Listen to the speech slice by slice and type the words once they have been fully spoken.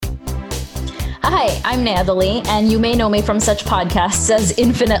Hi, I'm Natalie, and you may know me from such podcasts as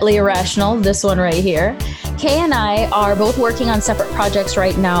Infinitely Irrational, this one right here. Kay and I are both working on separate projects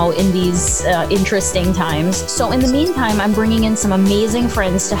right now in these interesting times. So in the meantime, I'm bringing in some amazing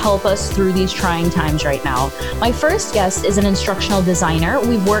friends to help us through these trying times right now. My first guest is an instructional designer.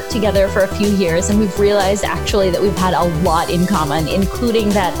 We've worked together for a few years, and we've realized actually that we've had a lot in common, including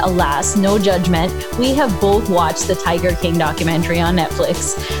that, alas, no judgment, we have both watched the Tiger King documentary on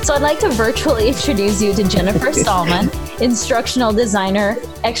Netflix. So I'd like to virtually introduce you to Jennifer Stallman, instructional designer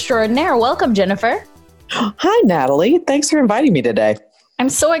extraordinaire. Welcome, Jennifer. Hi, Natalie. Thanks for inviting me today. I'm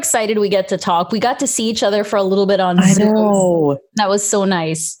so excited we get to talk. We got to see each other for a little bit on Zoom. I know. That was so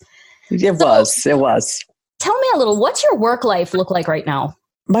nice. It was. Tell me a little, what's your work life look like right now?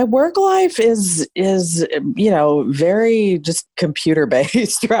 My work life is very just computer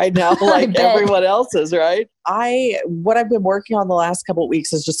based right now, like everyone else's, right? What I've been working on the last couple of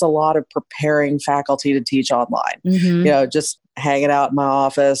weeks is just a lot of preparing faculty to teach online. Mm-hmm. Just hanging out in my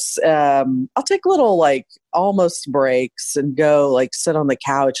office. I'll take little almost breaks and go sit on the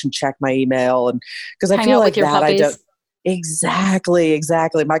couch and check my email, and because I feel like that puppies. I don't. Exactly.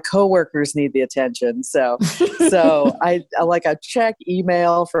 My coworkers need the attention. So I check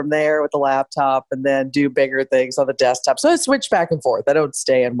email from there with the laptop and then do bigger things on the desktop. So I switch back and forth. I don't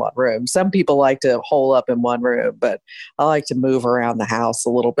stay in one room. Some people like to hole up in one room, but I like to move around the house a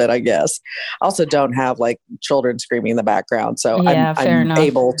little bit, I guess. I also don't have children screaming in the background. So I'm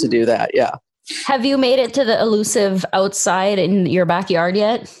able to do that. Yeah. Have you made it to the elusive outside in your backyard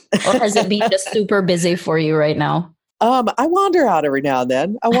yet? Or has it been just super busy for you right now? I wander out every now and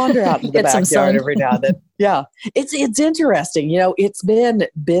then. I wander out into the backyard every now and then. Yeah. It's interesting. It's been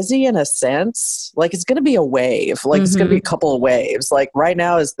busy in a sense. It's going to be a wave. It's going to be a couple of waves. Right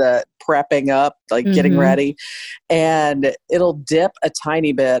now is the prepping up, getting ready. And it'll dip a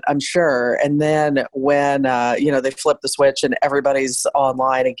tiny bit, I'm sure. And then when, they flip the switch and everybody's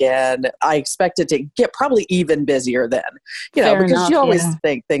online again, I expect it to get probably even busier then. Because you always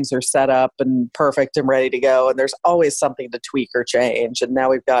think things are set up and perfect and ready to go. And there's always something to tweak or change. And now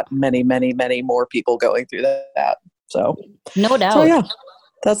we've got many, many, many more people going through that. So no doubt. So yeah,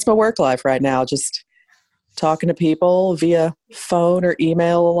 that's my work life right now. Just talking to people via phone or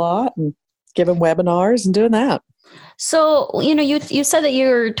email a lot and giving webinars and doing that. So, you said that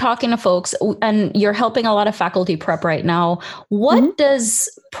you're talking to folks and you're helping a lot of faculty prep right now. What does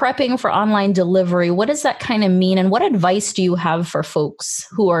prepping for online delivery, what does that kind of mean? And what advice do you have for folks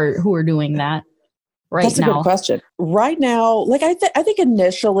who are doing that? That's a good question. Right now, I think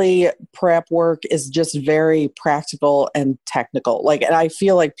initially prep work is just very practical and technical. And I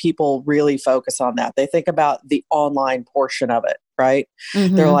feel like people really focus on that. They think about the online portion of it, right?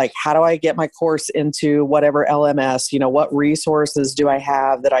 Mm-hmm. They're like, how do I get my course into whatever LMS? What resources do I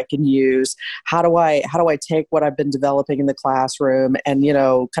have that I can use? How do I take what I've been developing in the classroom and,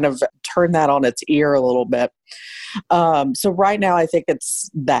 kind of turn that on its ear a little bit? So right now, I think it's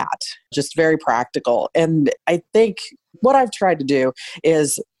that, just very practical. And I think what I've tried to do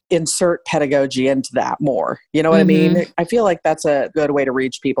is insert pedagogy into that more. You know what I mean? I feel like that's a good way to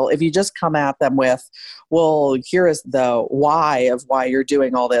reach people. If you just come at them with, well, here is the why you're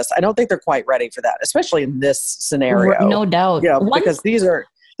doing all this, I don't think they're quite ready for that, especially in this scenario. No doubt. Because this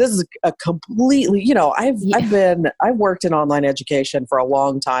is a completely, I've worked in online education for a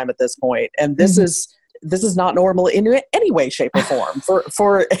long time at this point, and this is not normal in any way, shape, or form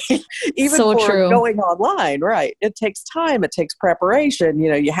for even so for true. Going online, right? It takes time. It takes preparation.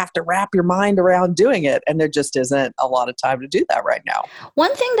 You have to wrap your mind around doing it. And there just isn't a lot of time to do that right now.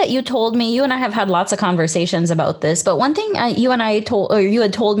 One thing that you told me, you and I have had lots of conversations about this, but one thing you had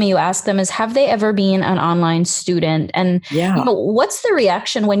told me you asked them is, have they ever been an online student? And what's the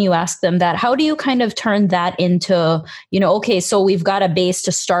reaction when you ask them that? How do you kind of turn that into, okay, so we've got a base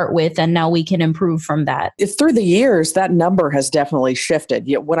to start with and now we can improve from that? It's through the years, that number has definitely shifted.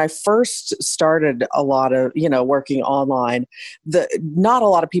 When I first started a lot of, working online, not a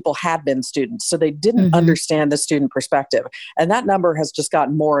lot of people had been students, so they didn't understand the student perspective. And that number has just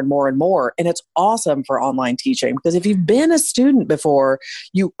gotten more and more and more. And it's awesome for online teaching because if you've been a student before,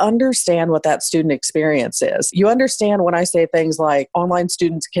 you understand what that student experience is. You understand when I say things like online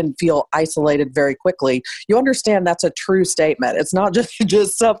students can feel isolated very quickly. You understand that's a true statement. It's not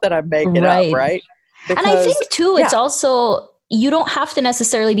just something I'm making up, right? Because, and I think too, it's also, you don't have to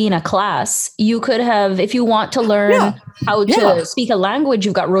necessarily be in a class. You could have, if you want to learn how to speak a language,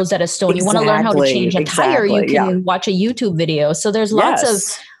 you've got Rosetta Stone. You want to learn how to change a tire, you can watch a YouTube video. So there's lots of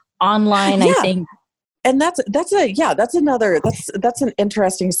online, I think, And that's an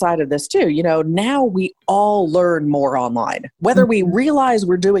interesting side of this too. Now we all learn more online, whether we realize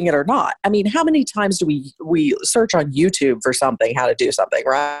we're doing it or not. I mean, how many times do we search on YouTube for something, how to do something,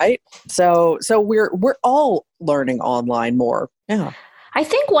 right? So we're all learning online more. Yeah. I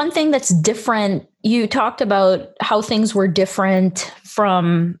think one thing that's different, you talked about how things were different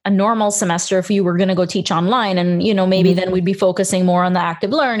from a normal semester if you were going to go teach online. And, maybe then we'd be focusing more on the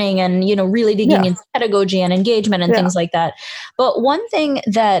active learning and, really digging into pedagogy and engagement and things like that. But one thing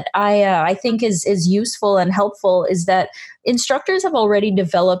that I think is useful and helpful is that instructors have already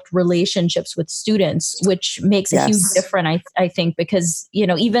developed relationships with students, which makes a huge difference, I think, because,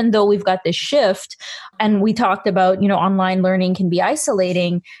 even though we've got this shift and we talked about, online learning can be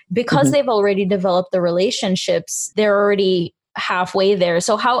isolating, because they've already developed the relationships, they're already halfway there.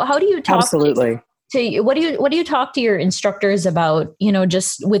 So how do you talk Absolutely. to what do you talk to your instructors about,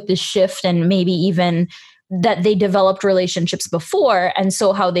 just with the shift and maybe even that they developed relationships before, and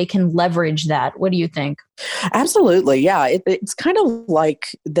so how they can leverage that? What do you think? Absolutely. Yeah. It's kind of like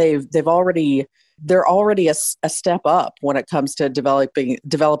they're already a step up when it comes to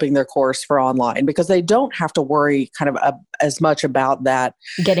developing their course for online, because they don't have to worry kind of as much about that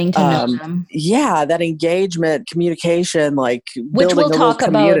getting to know them. Yeah, that engagement, communication, like which building we'll a little talk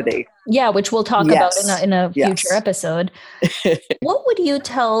community. Which we'll talk about in a future episode. What would you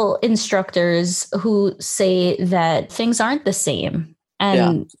tell instructors who say that things aren't the same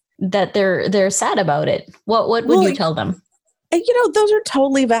and that they're sad about it? What would you tell them? And, those are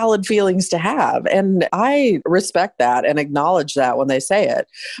totally valid feelings to have. And I respect that and acknowledge that when they say it.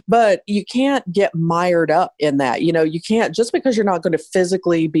 But you can't get mired up in that. You can't, just because you're not going to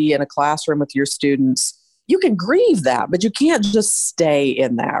physically be in a classroom with your students, you can grieve that, but you can't just stay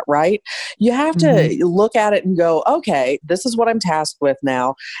in that, right? You have to look at it and go, okay, this is what I'm tasked with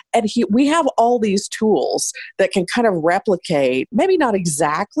now. And we have all these tools that can kind of replicate, maybe not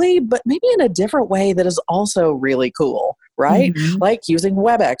exactly, but maybe in a different way that is also really cool, right? Like using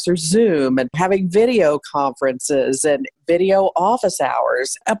WebEx or Zoom and having video conferences and video office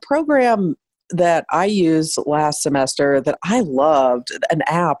hours. A program that I used last semester that I loved, an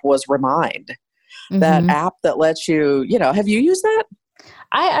app, was Remind. That app that lets you, have you used that?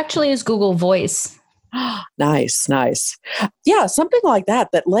 I actually use Google Voice. Nice. Yeah, something like that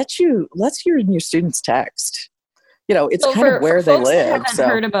lets your students text. It's so kind of where they live. I haven't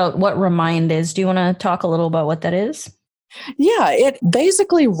heard about what Remind is. Do you want to talk a little about what that is? Yeah, it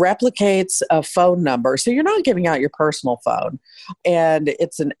basically replicates a phone number. So you're not giving out your personal phone. And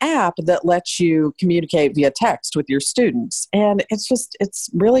it's an app that lets you communicate via text with your students. And it's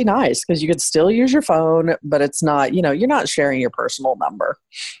really nice because you can still use your phone, but it's not, you're not sharing your personal number.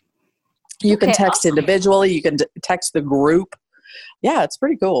 You can text individually. You can text the group. Yeah, it's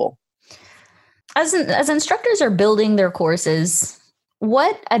pretty cool. As instructors are building their courses,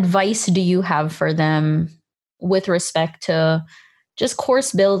 what advice do you have for them with respect to just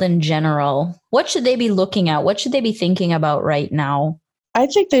course build in general? What should they be looking at? What should they be thinking about right now? I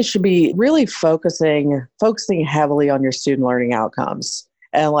think they should be really focusing heavily on your student learning outcomes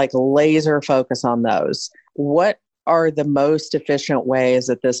and like laser focus on those. What are the most efficient ways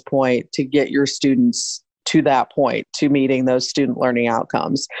at this point to get your students to that point, to meeting those student learning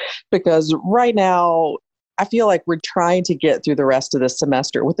outcomes? Because right now, I feel like we're trying to get through the rest of the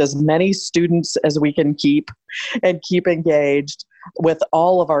semester with as many students as we can keep engaged with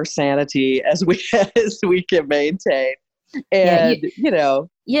all of our sanity as we can maintain. And,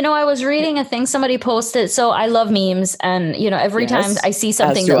 I was reading a thing somebody posted. So I love memes, and every time I see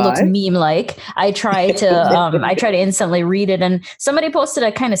something that looks meme-like, I try to instantly read it. And somebody posted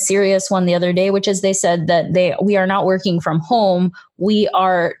a kind of serious one the other day, which is they said that we are not working from home. We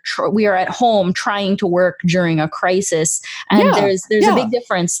are at home trying to work during a crisis, and there's a big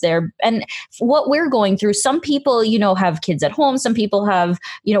difference there. And what we're going through, some people have kids at home, some people have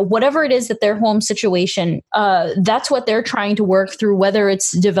whatever it is that their home situation, that's what they're trying to work through, whether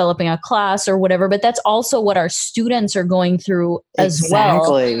it's developing a class or whatever. But that's also what our students are going through as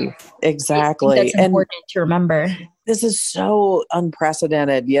well. Exactly. That's important to remember. This is so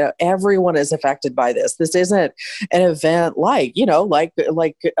unprecedented. Everyone is affected by this. This isn't an event like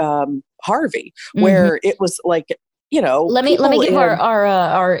Harvey, where it was like let me give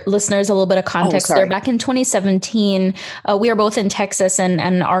our listeners a little bit of context there. Back in 2017, we are both in Texas,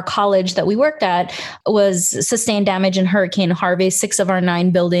 and our college that we worked at was sustained damage in Hurricane Harvey. 6 of our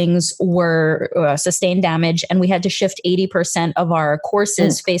 9 buildings were sustained damage, and we had to shift 80% of our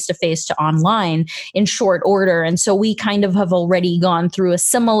courses face-to-face to online in short order. And so we kind of have already gone through a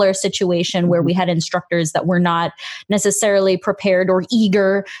similar situation where we had instructors that were not necessarily prepared or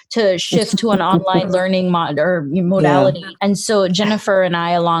eager to shift to an online learning modality. And so Jennifer and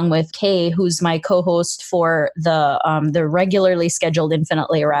I, along with Kay, who's my co-host for the regularly scheduled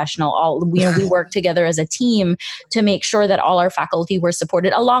Infinitely Irrational, we worked together as a team to make sure that all our faculty were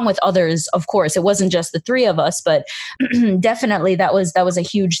supported, along with others. Of course, it wasn't just the 3 of us, but definitely that was a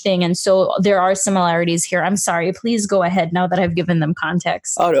huge thing. And so there are similarities here. I'm sorry. Please go ahead now that I've given them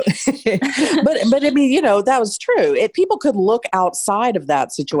context. Oh no, but I mean, that was true. People could look outside of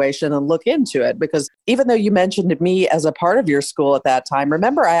that situation and look into it, because even though you mentioned me as a part of your school at that time,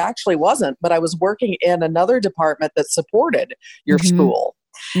 remember, I actually wasn't, but I was working in another department that supported your school.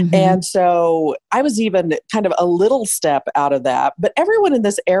 And so I was even kind of a little step out of that, but everyone in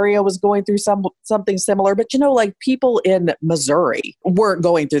this area was going through something similar. But like people in Missouri weren't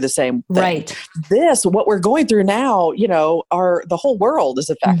going through the same thing. Right. What we're going through now, the whole world is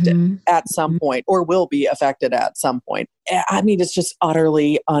affected at some point, or will be affected at some point. I mean, it's just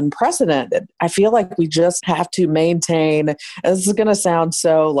utterly unprecedented. I feel like we just have to maintain, and this is going to sound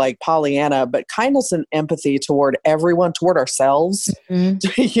so like Pollyanna, but kindness and empathy toward everyone, toward ourselves,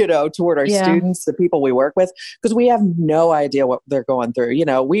 toward our students, the people we work with, because we have no idea what they're going through.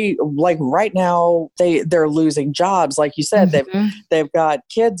 We like right now, they're losing jobs. Like you said, they've got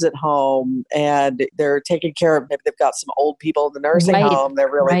kids at home and they're taking care of, maybe they've got some old people in the nursing home.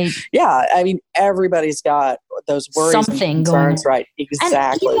 They're really, I mean, everybody's got those worries and concerns, right?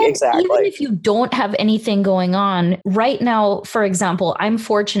 Exactly. Even if you don't have anything going on right now, for example, I'm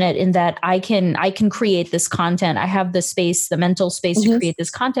fortunate in that I can create this content. I have the space, the mental space to create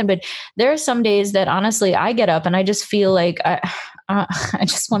this content. But there are some days that honestly, I get up and I just feel like I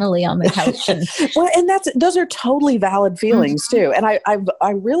just want to lay on the couch. And those are totally valid feelings too. And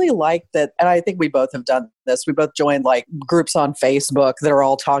I really like that. And I think we both have done this. We both joined like groups on Facebook that are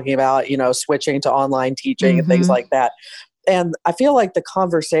all talking about, switching to online teaching and things like that. And I feel like the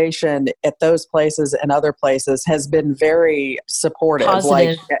conversation at those places and other places has been very supportive,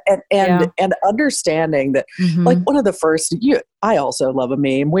 positive. and understanding that like one of the first, I also love a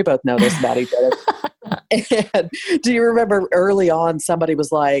meme. We both know this about each other. And do you remember early on, somebody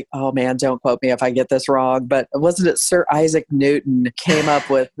was like, oh man, don't quote me if I get this wrong, but wasn't it Sir Isaac Newton came up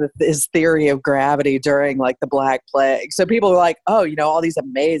with his theory of gravity during like the Black Plague? So people were like, oh, all these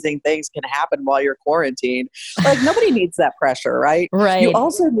amazing things can happen while you're quarantined. Like nobody needs that pressure, right? Right. You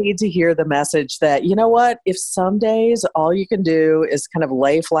also need to hear the message that, you know what, if some days all you can do is kind of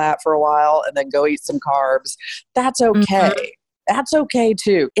lay flat for a while and then go eat some carbs, that's okay. That's okay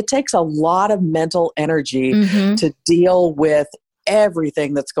too. It takes a lot of mental energy to deal with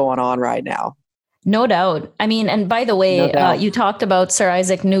everything that's going on right now. No doubt. I mean, and by the way, you talked about Sir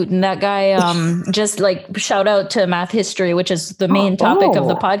Isaac Newton. That guy, just like shout out to math history, which is the main topic of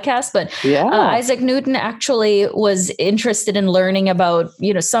the podcast. But Isaac Newton actually was interested in learning about,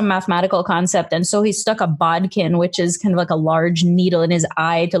 some mathematical concept. And so he stuck a bodkin, which is kind of like a large needle in his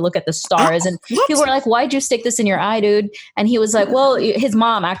eye to look at the stars. And people were like, why'd you stick this in your eye, dude? And he was like, well, his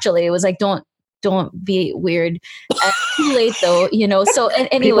mom actually was like, don't be weird. Too late though, So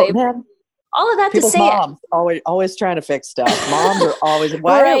anyway. All of that People's to say, moms always trying to fix stuff. Moms are always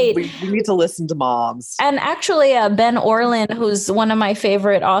we need to listen to moms. And actually, Ben Orlin, who's one of my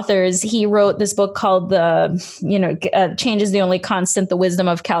favorite authors, he wrote this book called "Change is the Only Constant: The Wisdom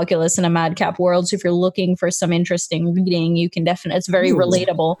of Calculus in a Madcap World." So if you're looking for some interesting reading, you can definitely. It's very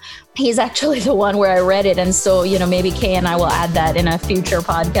relatable. He's actually the one where I read it, and so maybe Kay and I will add that in a future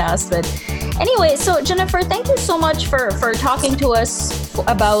podcast. But anyway, so Jennifer, thank you so much for talking to us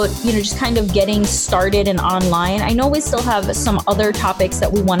about just kind of getting started in online. I know we still have some other topics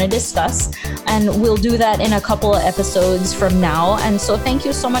that we want to discuss, and we'll do that in a couple of episodes from now. And so thank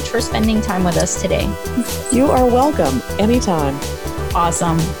you so much for spending time with us today. You are welcome. Anytime.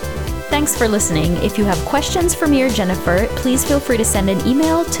 Awesome. Thanks for listening. If you have questions for me or Jennifer, please feel free to send an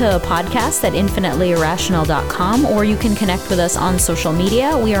email to podcast@infinitelyirrational.com, or you can connect with us on social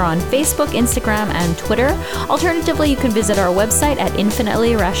media. We are on Facebook, Instagram, and Twitter. Alternatively, you can visit our website at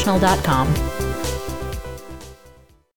infinitelyirrational.com.